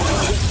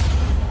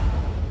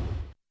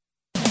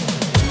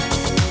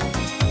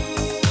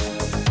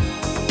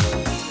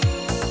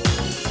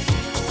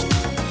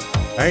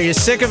 Are you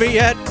sick of it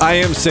yet? I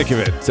am sick of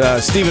it.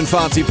 Stephen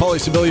Fonzie, Paulie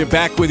Sibilia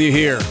back with you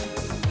here.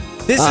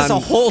 This is a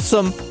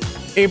wholesome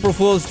April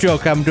Fool's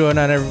joke I'm doing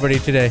on everybody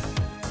today.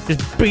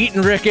 Just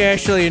beating Rick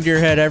Ashley into your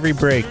head every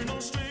break.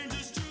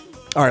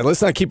 All right,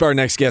 let's not keep our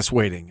next guest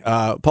waiting.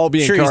 Paul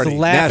Biancardi, Sure, he's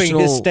laughing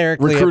National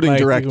hysterically Recruiting at my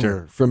Director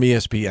humor. from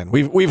ESPN.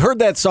 We've heard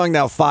that song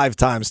now 5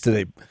 times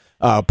today,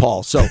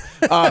 Paul. So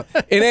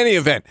in any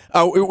event,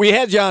 we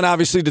had you on,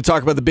 obviously, to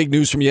talk about the big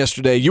news from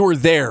yesterday. You were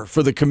there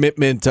for the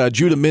commitment,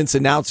 Judah Mintz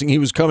announcing he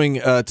was coming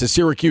to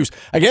Syracuse.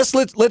 I guess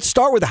let's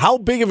start with how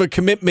big of a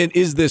commitment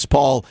is this,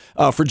 Paul,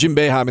 for Jim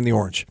Boeheim in the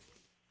Orange?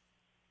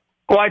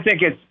 Well, I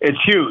think it's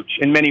huge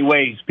in many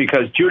ways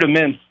because Judah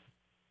Mintz,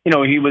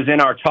 he was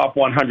in our top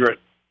 100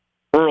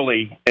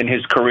 early in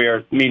his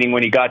career, meaning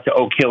when he got to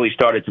Oak Hill, he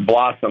started to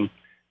blossom.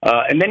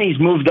 And then he's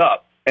moved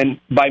up.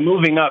 And by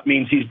moving up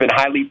means he's been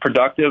highly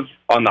productive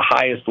on the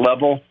highest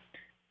level.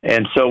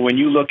 And so when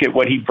you look at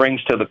what he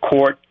brings to the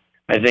court,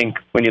 I think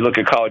when you look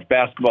at college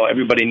basketball,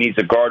 everybody needs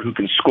a guard who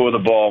can score the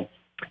ball.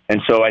 And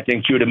so I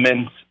think Judah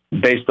Mintz,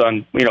 based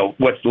on,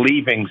 what's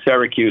leaving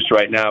Syracuse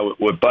right now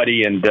with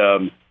Buddy and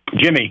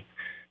Jimmy,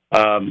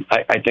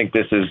 I think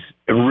this is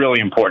really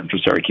important for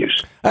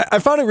Syracuse. I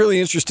found it really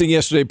interesting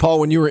yesterday, Paul,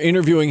 when you were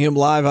interviewing him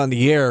live on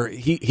the air.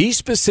 He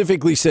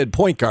specifically said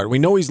point guard. We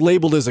know he's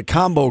labeled as a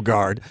combo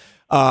guard.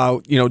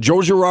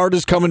 Joe Girard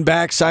is coming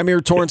back.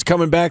 Symir Torrance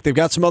coming back. They've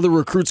got some other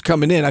recruits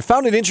coming in. I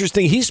found it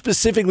interesting. He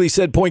specifically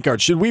said point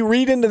guard. Should we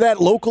read into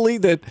that locally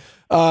that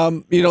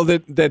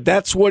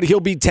that's what he'll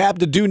be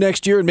tabbed to do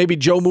next year, and maybe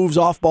Joe moves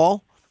off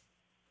ball?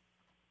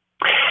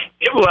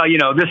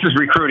 Well, this is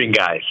recruiting,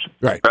 guys.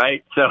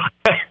 Right? So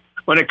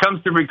when it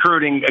comes to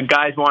recruiting,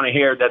 guys want to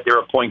hear that they're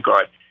a point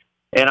guard.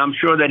 And I'm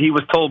sure that he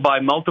was told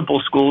by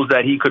multiple schools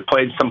that he could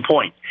play some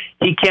point.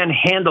 He can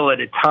handle it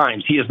at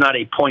times. He is not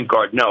a point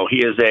guard. No, he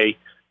is a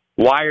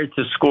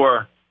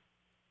wired-to-score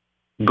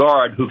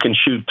guard who can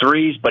shoot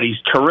threes, but he's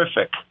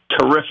terrific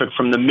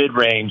from the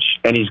mid-range,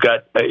 and he's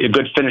got a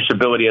good finish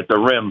ability at the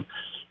rim.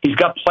 He's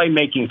got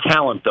playmaking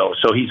talent, though,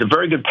 so he's a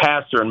very good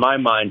passer in my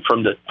mind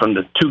from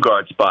the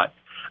two-guard spot.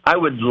 I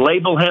would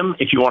label him,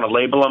 if you want to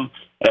label him,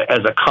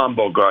 as a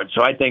combo guard.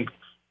 So I think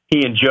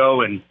he and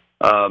Joe and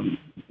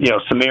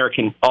Symir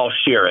can all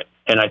share it,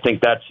 and I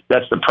think that's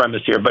the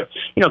premise here. But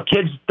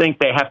kids think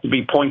they have to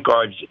be point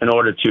guards in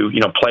order to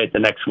play at the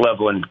next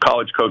level, and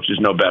college coaches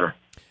know better.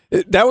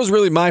 That was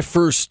really my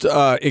first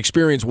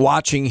experience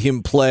watching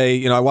him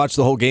play. I watched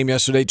the whole game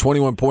yesterday.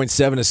 21 points,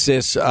 7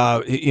 assists.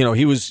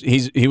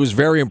 He was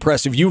very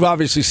impressive. You've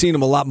obviously seen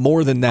him a lot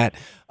more than that.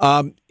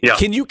 Yeah.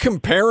 Can you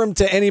compare him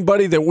to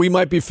anybody that we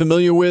might be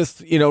familiar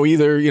with?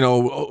 Either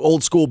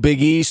old school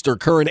Big East or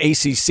current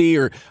ACC,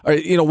 or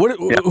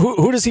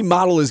who does he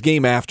model his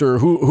game after?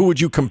 Who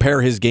would you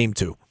compare his game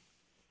to?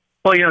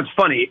 Well, it's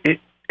funny.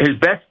 His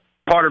best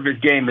part of his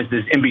game is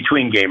his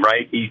in-between game,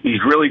 right? He's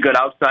really good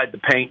outside the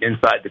paint,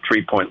 inside the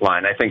three-point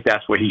line. I think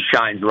that's where he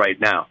shines right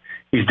now.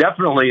 He's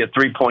definitely a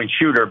three-point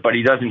shooter, but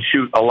he doesn't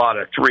shoot a lot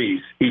of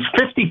threes. He's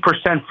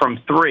 50% from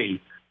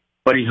three,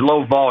 but he's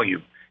low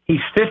volume. He's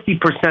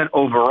 50%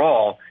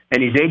 overall,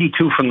 and he's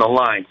 82 from the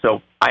line.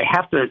 So I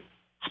have to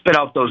spit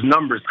out those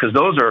numbers because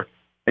those are,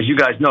 as you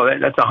guys know,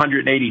 that's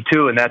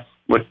 182, and that's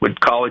what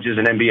colleges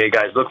and NBA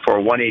guys look for,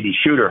 a 180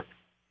 shooter.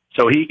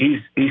 So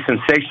he's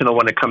sensational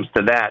when it comes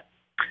to that.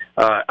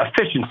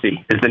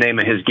 Efficiency is the name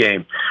of his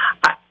game.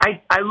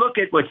 I look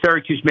at what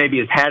Syracuse maybe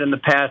has had in the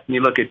past, and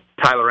you look at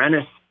Tyler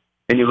Ennis,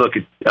 and you look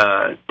at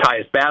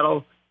Tyus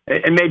Battle,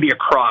 and maybe a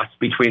cross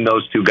between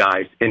those two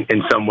guys in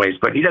some ways.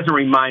 But he doesn't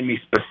remind me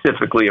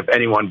specifically of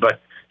anyone, but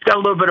he's got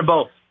a little bit of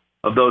both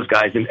of those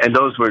guys, and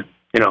those were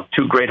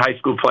two great high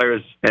school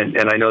players, and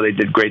I know they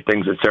did great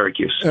things at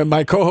Syracuse.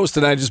 My co-host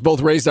and I just both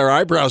raised our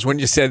eyebrows when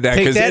you said that.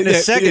 Take that in a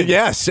second.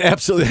 Yes,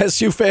 absolutely.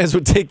 SU fans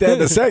would take that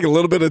in a second. A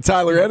little bit of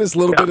Tyler Ennis, a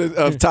little bit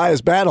of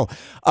Tyus Battle.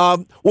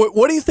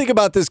 What do you think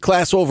about this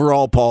class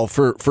overall, Paul,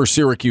 for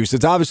Syracuse?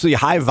 It's obviously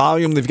high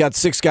volume. They've got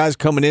 6 guys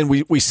coming in.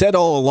 We said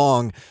all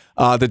along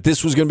that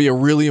this was going to be a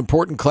really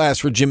important class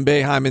for Jim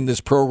Boeheim in this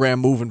program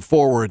moving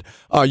forward.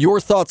 Your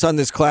thoughts on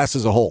this class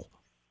as a whole?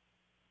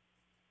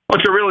 Well,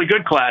 it's a really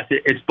good class.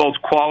 It's both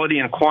quality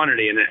and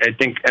quantity, and I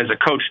think as a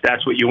coach,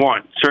 that's what you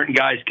want. Certain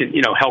guys can,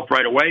 help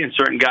right away, and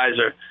certain guys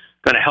are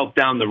going to help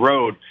down the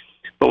road.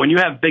 But when you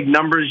have big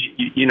numbers,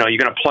 you're going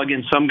to plug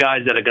in some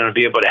guys that are going to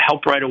be able to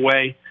help right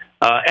away.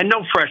 And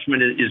no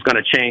freshman is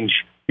going to change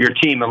your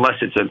team unless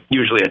it's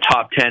usually a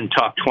top 10,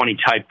 top 20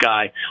 type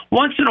guy.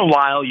 Once in a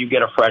while, you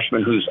get a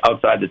freshman who's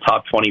outside the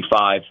top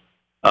 25.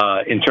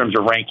 in terms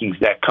of rankings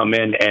that come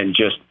in and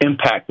just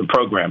impact the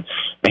program.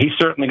 And he's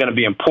certainly going to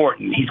be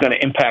important. He's going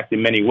to impact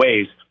in many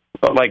ways.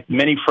 But like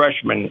many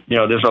freshmen,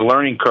 there's a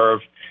learning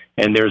curve,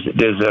 and there's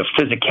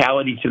a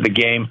physicality to the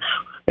game,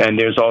 and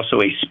there's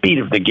also a speed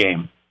of the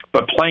game.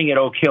 But playing at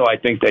Oak Hill, I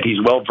think that he's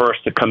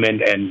well-versed to come in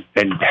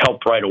and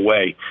help right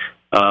away.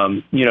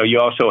 You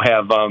also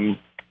have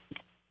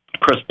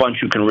Chris Bunch,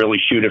 who can really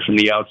shoot it from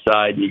the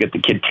outside. You get the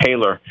kid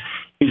Taylor.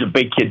 He's a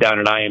big kid down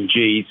at IMG.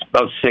 He's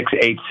about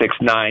 6'8",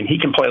 6'9". He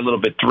can play a little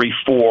bit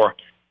 3-4.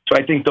 So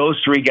I think those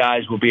three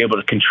guys will be able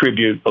to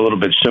contribute a little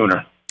bit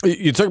sooner.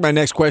 You took my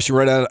next question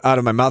right out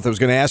of my mouth. I was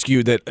going to ask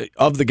you that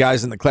of the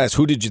guys in the class,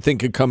 who did you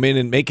think could come in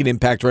and make an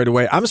impact right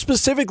away? I'm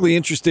specifically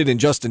interested in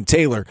Justin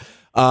Taylor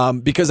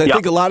because I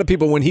think a lot of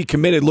people, when he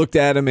committed, looked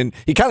at him, and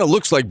he kind of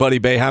looks like Buddy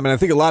Boeheim, and I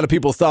think a lot of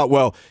people thought,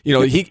 well,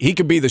 he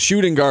could be the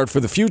shooting guard for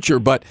the future,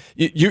 but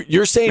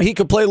you're saying he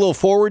could play a little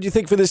forward, you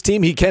think, for this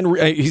team?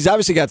 He's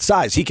obviously got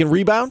size. He can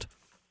rebound?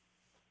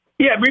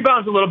 Yeah,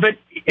 rebounds a little bit.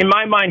 In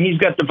my mind, he's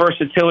got the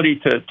versatility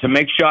to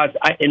make shots.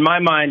 In my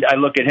mind, I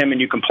look at him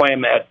and you can play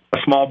him at a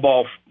small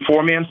ball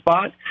 4-man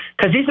spot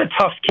because he's a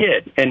tough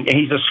kid and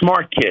he's a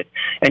smart kid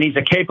and he's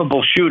a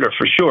capable shooter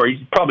for sure. He's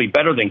probably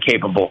better than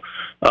capable.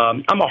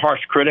 I'm a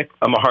harsh critic.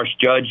 I'm a harsh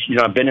judge.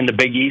 I've been in the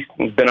Big East,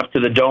 been up to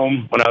the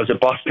Dome when I was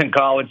at Boston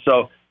College,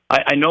 so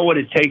I know what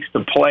it takes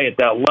to play at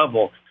that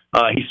level.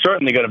 He's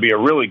certainly going to be a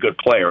really good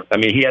player. I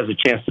mean, he has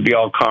a chance to be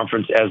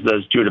all-conference, as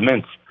does Judah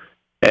Mintz.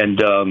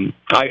 And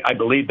I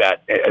believe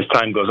that as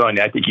time goes on.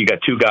 I think you got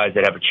two guys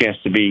that have a chance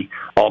to be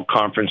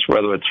all-conference,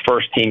 whether it's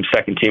first team,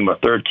 second team, or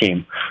third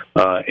team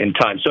in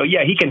time. So,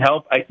 yeah, he can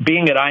help.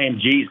 Being at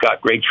IMG, he's got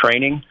great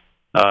training.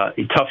 A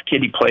tough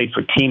kid. He played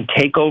for Team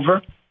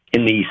Takeover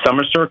in the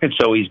summer circuit,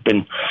 so he's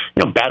been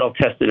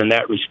battle-tested in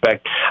that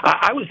respect.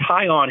 I was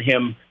high on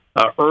him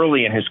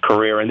early in his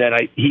career, and then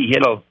he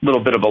hit a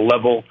little bit of a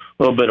level,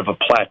 a little bit of a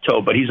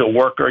plateau. But he's a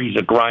worker. He's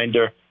a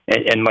grinder.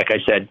 And like I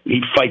said,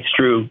 he fights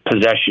through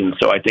possession,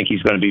 so I think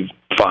he's going to be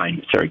fine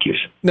at Syracuse.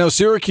 Now,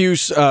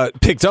 Syracuse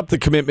picked up the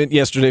commitment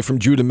yesterday from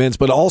Judah Mintz,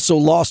 but also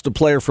lost a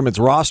player from its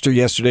roster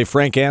yesterday.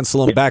 Frank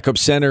Anselem, backup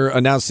center,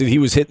 announced that he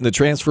was hitting the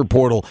transfer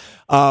portal.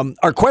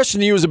 Our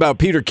question to you is about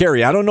Peter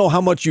Carey. I don't know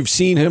how much you've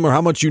seen him or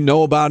how much you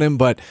know about him,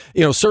 but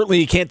certainly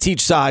he can't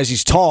teach size.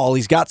 He's tall.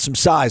 He's got some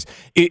size.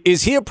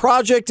 Is he a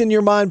project in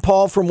your mind,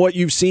 Paul, from what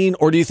you've seen,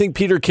 or do you think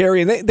Peter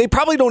Carey, and they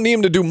probably don't need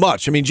him to do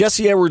much. I mean,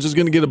 Jesse Edwards is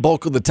going to get a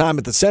bulk of the time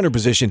at the center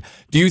position.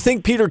 Do you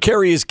think Peter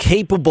Carey is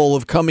capable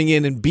of coming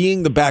in and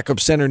being the backup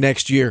center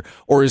next year,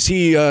 or is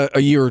he a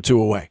year or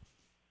two away?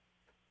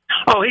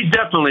 Oh, he's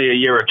definitely a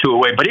year or two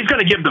away, but he's going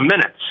to give the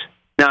minutes.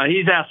 Now,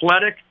 he's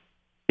athletic.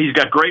 He's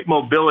got great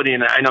mobility,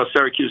 and I know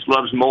Syracuse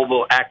loves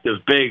mobile, active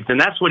bigs, and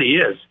that's what he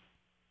is.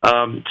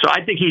 So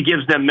I think he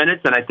gives them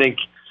minutes, and I think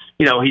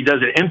he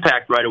does an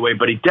impact right away,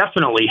 but he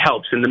definitely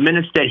helps. And the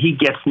minutes that he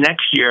gets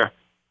next year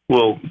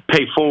will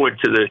pay forward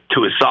to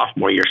his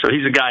sophomore year. So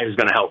he's a guy who's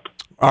going to help.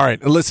 All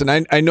right, listen.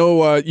 I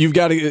know you've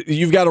got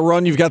to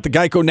run. You've got the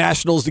Geico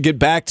Nationals to get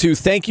back to.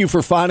 Thank you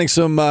for finding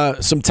some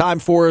time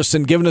for us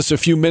and giving us a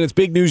few minutes.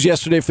 Big news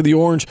yesterday for the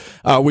Orange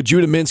with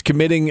Judah Mintz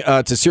committing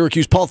to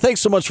Syracuse. Paul,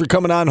 thanks so much for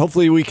coming on.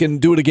 Hopefully, we can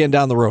do it again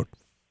down the road.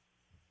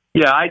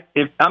 Yeah,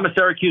 if I'm a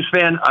Syracuse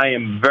fan, I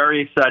am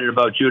very excited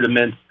about Judah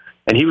Mintz,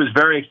 and he was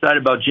very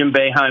excited about Jim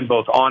Boeheim,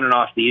 both on and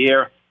off the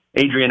air.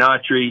 Adrian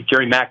Autry,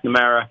 Jerry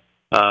McNamara.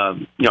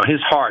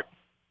 His heart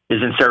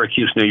is in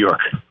Syracuse, New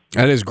York.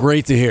 That is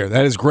great to hear.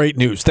 That is great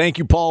news. Thank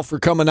you, Paul, for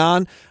coming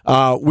on.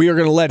 We are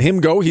going to let him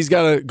go. He's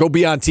got to go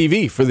be on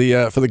TV for the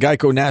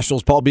Geico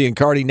Nationals. Paul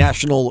Biancardi,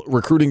 National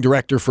Recruiting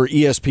Director for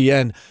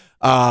ESPN.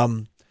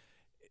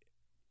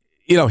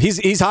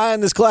 He's high on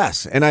this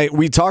class, and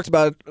we talked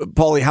about,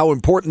 Paulie, how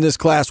important this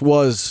class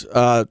was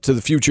to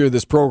the future of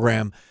this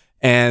program.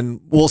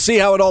 And we'll see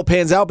how it all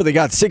pans out. But they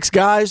got 6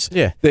 guys.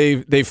 Yeah,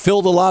 they've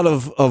filled a lot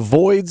of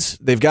voids.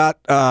 They've got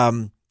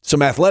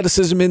some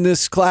athleticism in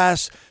this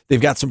class. They've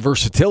got some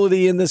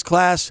versatility in this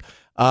class.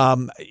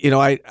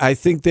 I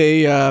think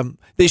they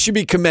should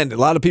be commended.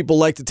 A lot of people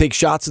like to take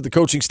shots at the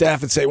coaching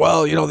staff and say,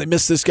 well, they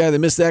missed this guy, they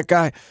missed that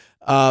guy.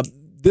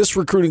 This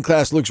recruiting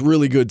class looks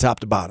really good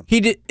top to bottom.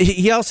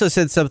 He also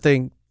said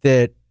something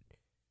that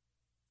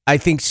I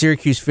think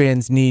Syracuse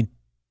fans need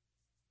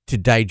to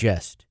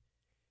digest.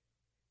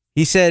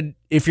 He said,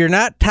 if you're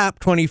not top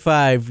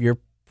 25, you're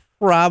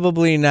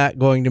probably not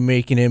going to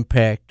make an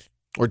impact.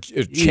 Or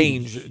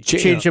change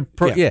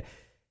yeah.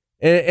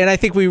 And I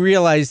think we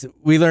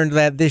learned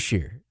that this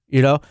year,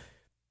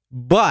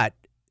 but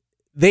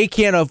they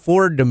can't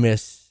afford to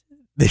miss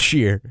this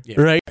year,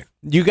 right?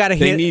 You got to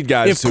hit. They need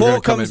guys. If Cole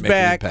comes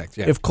back,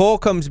 if Cole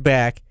comes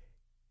back,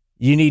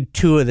 you need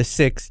 2 of the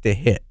 6 to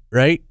hit,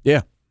 right?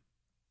 Yeah.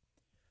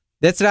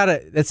 That's not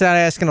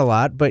asking a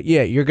lot, but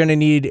yeah, you're going to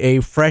need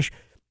you're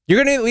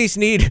going to at least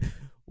need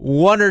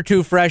 1 or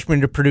 2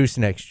 freshmen to produce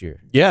next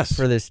year. Yes,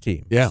 for this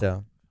team. Yeah.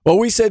 So. Well,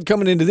 we said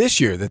coming into this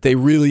year that they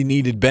really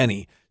needed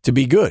Benny to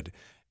be good,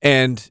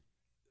 and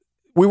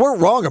we weren't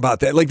wrong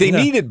about that. Like they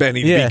needed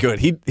Benny to be good.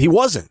 He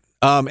wasn't.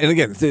 And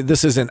again,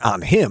 this isn't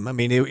on him. I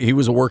mean, he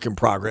was a work in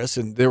progress,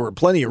 and there were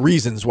plenty of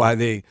reasons why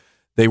they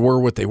were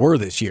what they were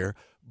this year.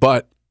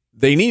 But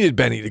they needed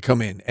Benny to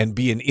come in and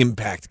be an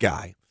impact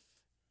guy,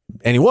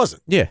 and he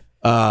wasn't. Yeah.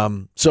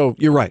 So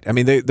you're right. I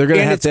mean, they're going to have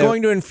to. And it's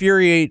going to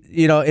infuriate.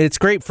 It's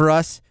great for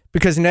us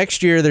because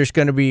next year there's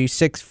going to be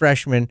 6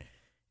 freshmen,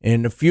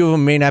 and a few of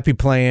them may not be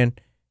playing,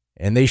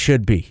 and they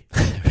should be.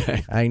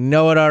 Right. I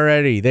know it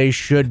already. They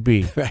should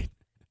be. Right.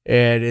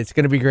 And it's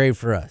going to be great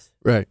for us.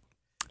 Right.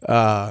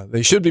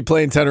 They should be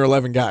playing 10 or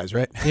 11 guys,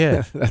 right?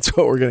 Yeah. That's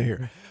what we're going to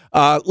hear.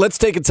 Let's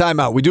take a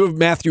timeout. We do have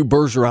Matthew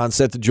Bergeron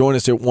set to join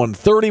us at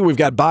 1:30. We've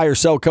got Buy or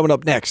Sell coming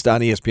up next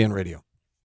on ESPN Radio.